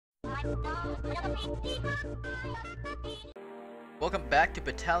Welcome back to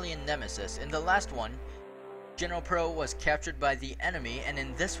Battalion Nemesis. In the last one, General P.O.W was captured by the enemy, and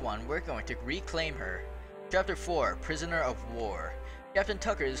in this one, we're going to reclaim her. Chapter 4, Prisoner of War. Captain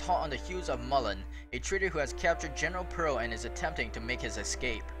Tucker is hot on the heels of Mullen, a traitor who has captured General P.O.W and is attempting to make his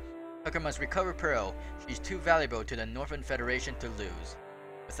escape. Tucker must recover P.O.W. She's too valuable to the Northern Federation to lose.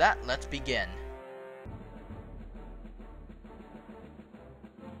 With that, let's begin.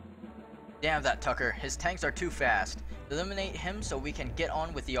 Damn that Tucker, his tanks are too fast. Eliminate him so we can get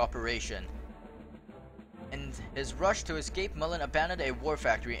on with the operation. In his rush to escape, Mullen abandoned a war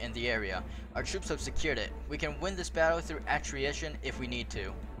factory in the area. Our troops have secured it. We can win this battle through attrition if we need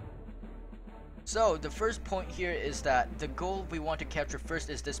to. So, the first point here is that the goal we want to capture first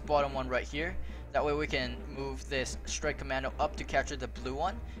is this bottom one right here. That way we can move this strike commando up to capture the blue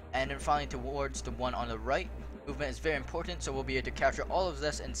one, and then finally towards the one on the right. Movement is very important, so we'll be able to capture all of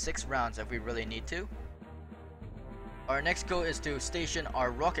this in 6 rounds if we really need to. Our next goal is to station our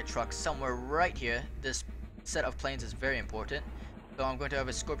rocket truck somewhere right here. This set of planes is very important. So I'm going to have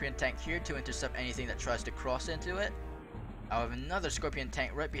a Scorpion tank here to intercept anything that tries to cross into it. I'll have another Scorpion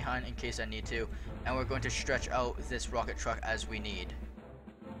tank right behind in case I need to, and we're going to stretch out this rocket truck as we need.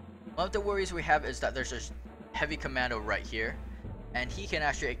 One of the worries we have is that there's a heavy commando right here, and he can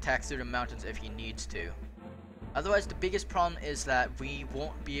actually attack through the mountains if he needs to. Otherwise, the biggest problem is that we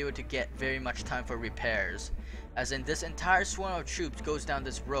won't be able to get very much time for repairs, as in this entire swarm of troops goes down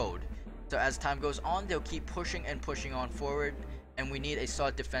this road. So as time goes on, they'll keep pushing and pushing on forward, and we need a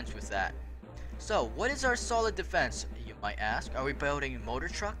solid defense with that. So, what is our solid defense, you might ask? Are we building motor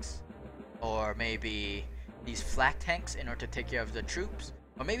trucks? Or maybe these flak tanks in order to take care of the troops?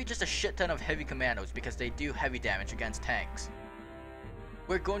 Or maybe just a shit ton of heavy commandos because they do heavy damage against tanks?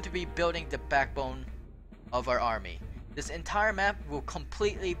 We're going to be building the backbone of our army. This entire map will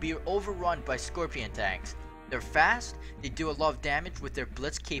completely be overrun by Scorpion tanks. They're fast, they do a lot of damage with their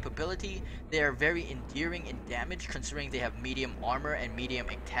blitz capability, they are very endearing in damage considering they have medium armor and medium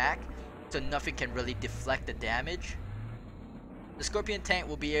attack, so nothing can really deflect the damage. The Scorpion tank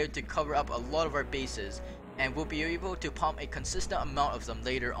will be able to cover up a lot of our bases, and we'll be able to pump a consistent amount of them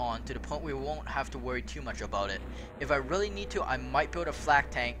later on to the point we won't have to worry too much about it. If I really need to, I might build a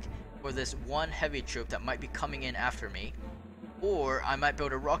flak tank for this one heavy troop that might be coming in after me, or I might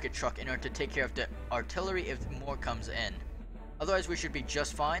build a rocket truck in order to take care of the artillery if more comes in. Otherwise we should be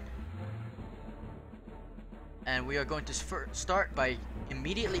just fine. And we are going to start by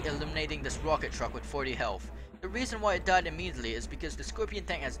immediately eliminating this rocket truck with 40 health. The reason why it died immediately is because the Scorpion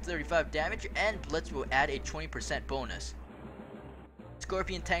tank has 35 damage and Blitz will add a 20% bonus.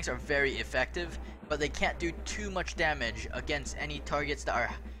 Scorpion tanks are very effective, but they can't do too much damage against any targets that are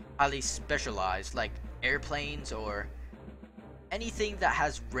highly specialized, like airplanes or anything that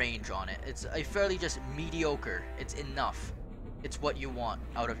has range on it. It's a fairly just mediocre. It's enough. It's what you want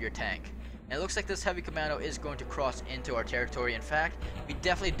out of your tank. And it looks like this heavy commando is going to cross into our territory. In fact, we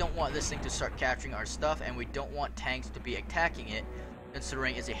definitely don't want this thing to start capturing our stuff, and we don't want tanks to be attacking it,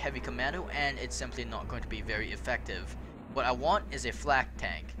 considering it's a heavy commando and it's simply not going to be very effective. What I want is a flak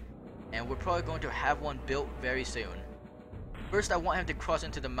tank, and we're probably going to have one built very soon. First, I want him to cross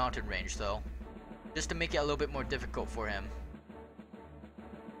into the mountain range though, just to make it a little bit more difficult for him.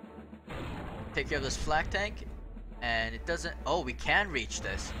 Take care of this flak tank, and it doesn't. Oh, we can reach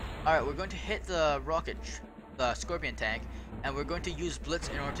this. Alright, we're going to hit the the Scorpion tank, and we're going to use Blitz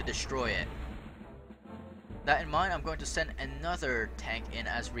in order to destroy it. That in mind, I'm going to send another tank in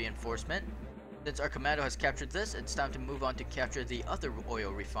as reinforcement. Since our commando has captured this, it's time to move on to capture the other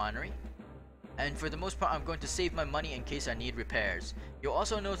oil refinery. And for the most part, I'm going to save my money in case I need repairs. You'll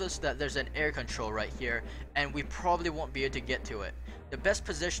also notice that there's an air control right here, and we probably won't be able to get to it. The best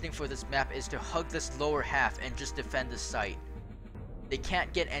positioning for this map is to hug this lower half and just defend the site. They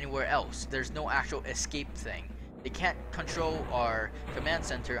can't get anywhere else. There's no actual escape thing. They can't control our command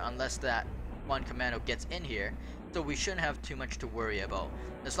center unless that one commando gets in here, so we shouldn't have too much to worry about.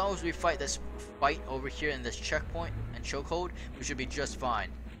 As long as we fight this fight over here in this checkpoint and chokehold, we should be just fine.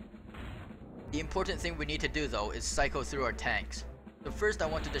 The important thing we need to do though is cycle through our tanks. So first I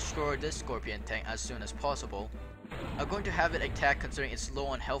want to destroy this Scorpion tank as soon as possible. I'm going to have it attack considering it's low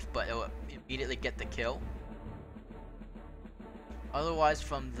on health, but it will immediately get the kill. Otherwise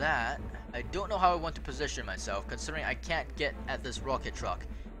from that, I don't know how I want to position myself considering I can't get at this rocket truck.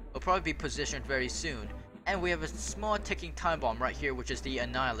 It'll probably be positioned very soon. And we have a small ticking time bomb right here, which is the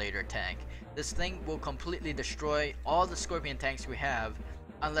Annihilator tank. This thing will completely destroy all the Scorpion tanks we have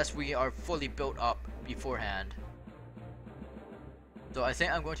unless we are fully built up beforehand. So I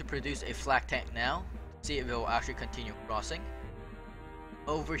think I'm going to produce a flak tank now, see if it will actually continue crossing.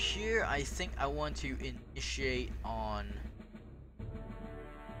 Over here, I think I want to initiate on...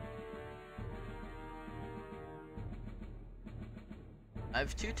 I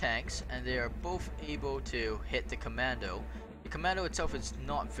have two tanks, and they are both able to hit the commando. The commando itself is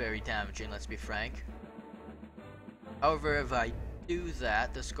not very damaging, let's be frank. However, if I do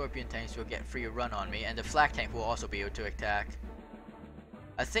that, the scorpion tanks will get free run on me, and the flak tank will also be able to attack.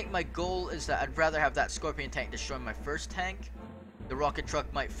 I think my goal is that I'd rather have that scorpion tank destroy my first tank. The rocket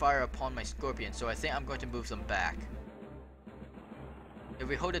truck might fire upon my scorpion, so I think I'm going to move them back. If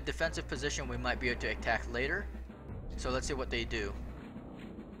we hold a defensive position, we might be able to attack later. So let's see what they do.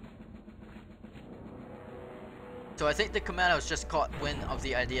 So I think the commandos just caught wind of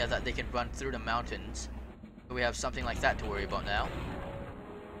the idea that they can run through the mountains. So we have something like that to worry about now.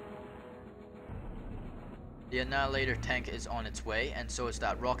 The Annihilator tank is on its way, and so is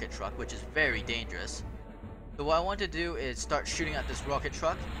that rocket truck, which is very dangerous. So what I want to do is start shooting at this rocket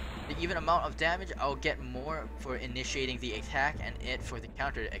truck. The even amount of damage, I'll get more for initiating the attack and it for the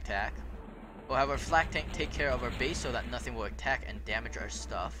counter attack. We'll have our flak tank take care of our base so that nothing will attack and damage our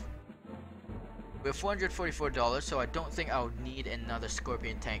stuff. We have $444, so I don't think I'll need another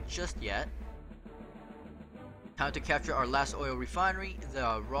scorpion tank just yet. Time to capture our last oil refinery.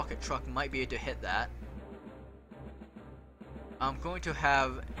 The rocket truck might be able to hit that. I'm going to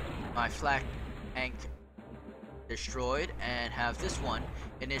have my flak tank destroyed and have this one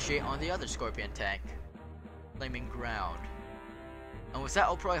initiate on the other scorpion tank. Flaming ground. And with that,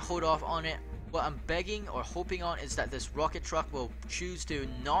 I'll probably hold off on it. What I'm begging or hoping on is that this rocket truck will choose to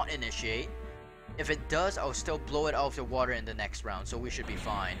not initiate. If it does, I'll still blow it out of the water in the next round, so we should be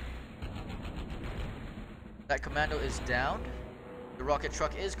fine. That commando is down. The rocket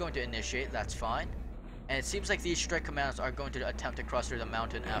truck is going to initiate, that's fine. And it seems like these strike commandos are going to attempt to cross through the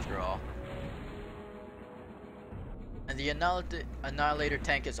mountain after all. And the Annihilator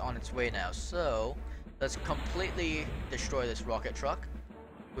tank is on its way now, so let's completely destroy this rocket truck.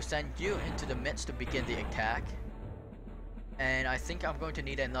 We'll send you into the midst to begin the attack. And I think I'm going to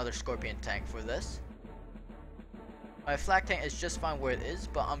need another scorpion tank for this. My flak tank is just fine where it is,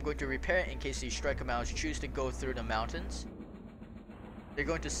 but I'm going to repair it in case these strike commandos choose to go through the mountains. They're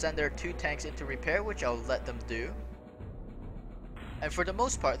going to send their two tanks into repair, which I'll let them do. And for the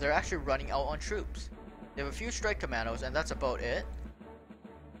most part, they're actually running out on troops. They have a few strike commandos, and that's about it.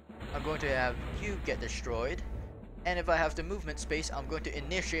 I'm going to have you get destroyed. And if I have the movement space, I'm going to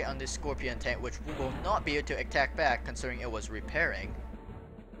initiate on this scorpion tank, which will not be able to attack back considering it was repairing.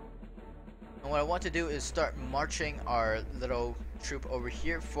 And what I want to do is start marching our little troop over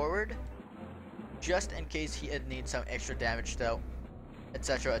here forward, just in case he needs some extra damage dealt,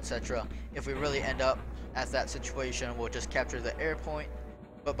 etc, etc. If we really end up at that situation, we'll just capture the air point,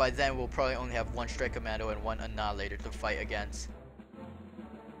 but by then we'll probably only have one strike commando and one annihilator to fight against.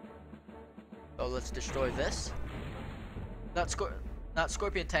 So let's destroy this. That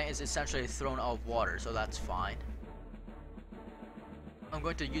scorpion tank is essentially thrown out of water, so that's fine. I'm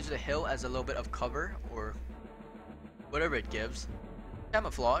going to use the hill as a little bit of cover, or whatever it gives.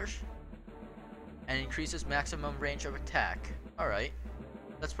 Camouflage. And increases maximum range of attack. Alright.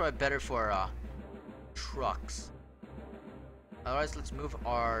 That's probably better for trucks. Otherwise, let's move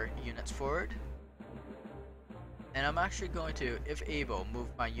our units forward. And I'm actually going to, if able, move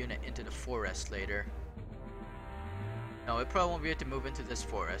my unit into the forest later. No, it probably won't be able to move into this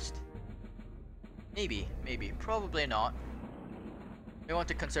forest. Maybe, probably not. We want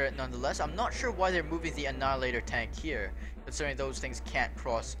to consider it nonetheless. I'm not sure why they're moving the Annihilator tank here, considering those things can't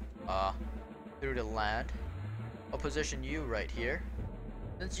cross through the land. I'll position you right here.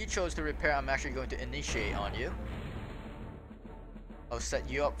 Since you chose to repair, I'm actually going to initiate on you. I'll set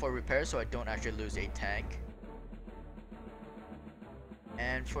you up for repair so I don't actually lose a tank.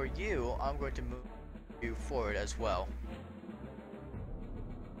 And for you, I'm going to move you forward as well.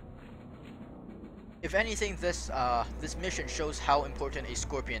 If anything, this mission shows how important a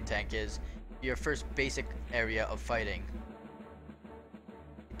scorpion tank is, your first basic area of fighting.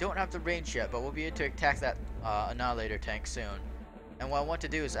 We don't have the range yet, but we'll be able to attack that Annihilator tank soon. And what I want to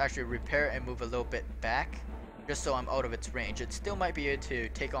do is actually repair and move a little bit back, just so I'm out of its range. It still might be able to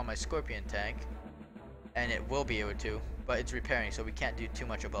take on my scorpion tank, and it will be able to, but it's repairing, so we can't do too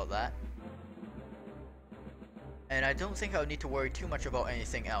much about that. And I don't think I'll need to worry too much about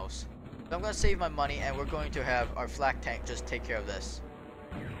anything else. So I'm going to save my money, and we're going to have our flak tank just take care of this.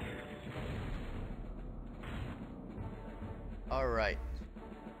 Alright.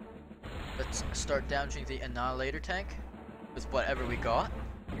 Let's start damaging the Annihilator tank with whatever we got.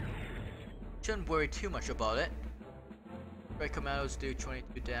 Shouldn't worry too much about it. Strike commandos do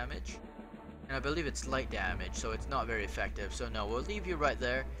 22 damage. And I believe it's light damage, so it's not very effective. So no, we'll leave you right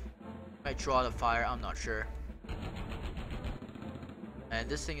there. Might draw the fire, I'm not sure. And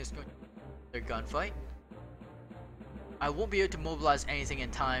this thing is going to their gunfight. I won't be able to mobilize anything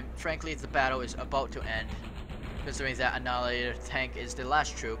in time. Frankly, the battle is about to end, considering that Annihilator tank is the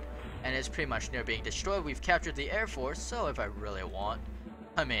last troop, and it's pretty much near being destroyed. We've captured the Air Force, so if I really want,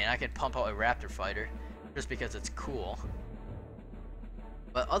 I mean, I can pump out a Raptor fighter, just because it's cool.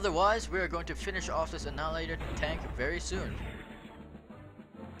 But otherwise, we are going to finish off this Annihilator tank very soon.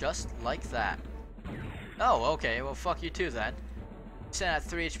 Just like that. Oh, okay, well fuck you too then. Send at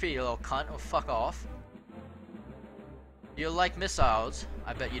 3 HP, you little cunt, oh fuck off. You like missiles?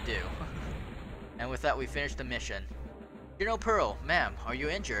 I bet you do. And with that, we finish the mission. General Pearl, ma'am, are you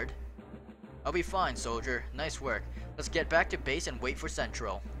injured? I'll be fine, soldier. Nice work. Let's get back to base and wait for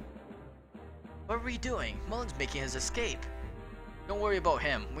Central. What are we doing? Mullen's making his escape. Don't worry about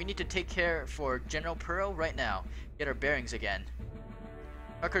him. We need to take care for General Pearl right now. Get our bearings again.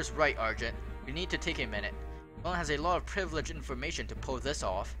 Tucker's right, Argent. We need to take a minute. Mullen has a lot of privileged information to pull this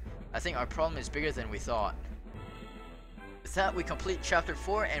off. I think our problem is bigger than we thought. With that, we complete Chapter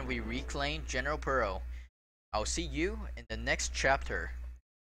 4 and we reclaim General Pearl. I'll see you in the next chapter.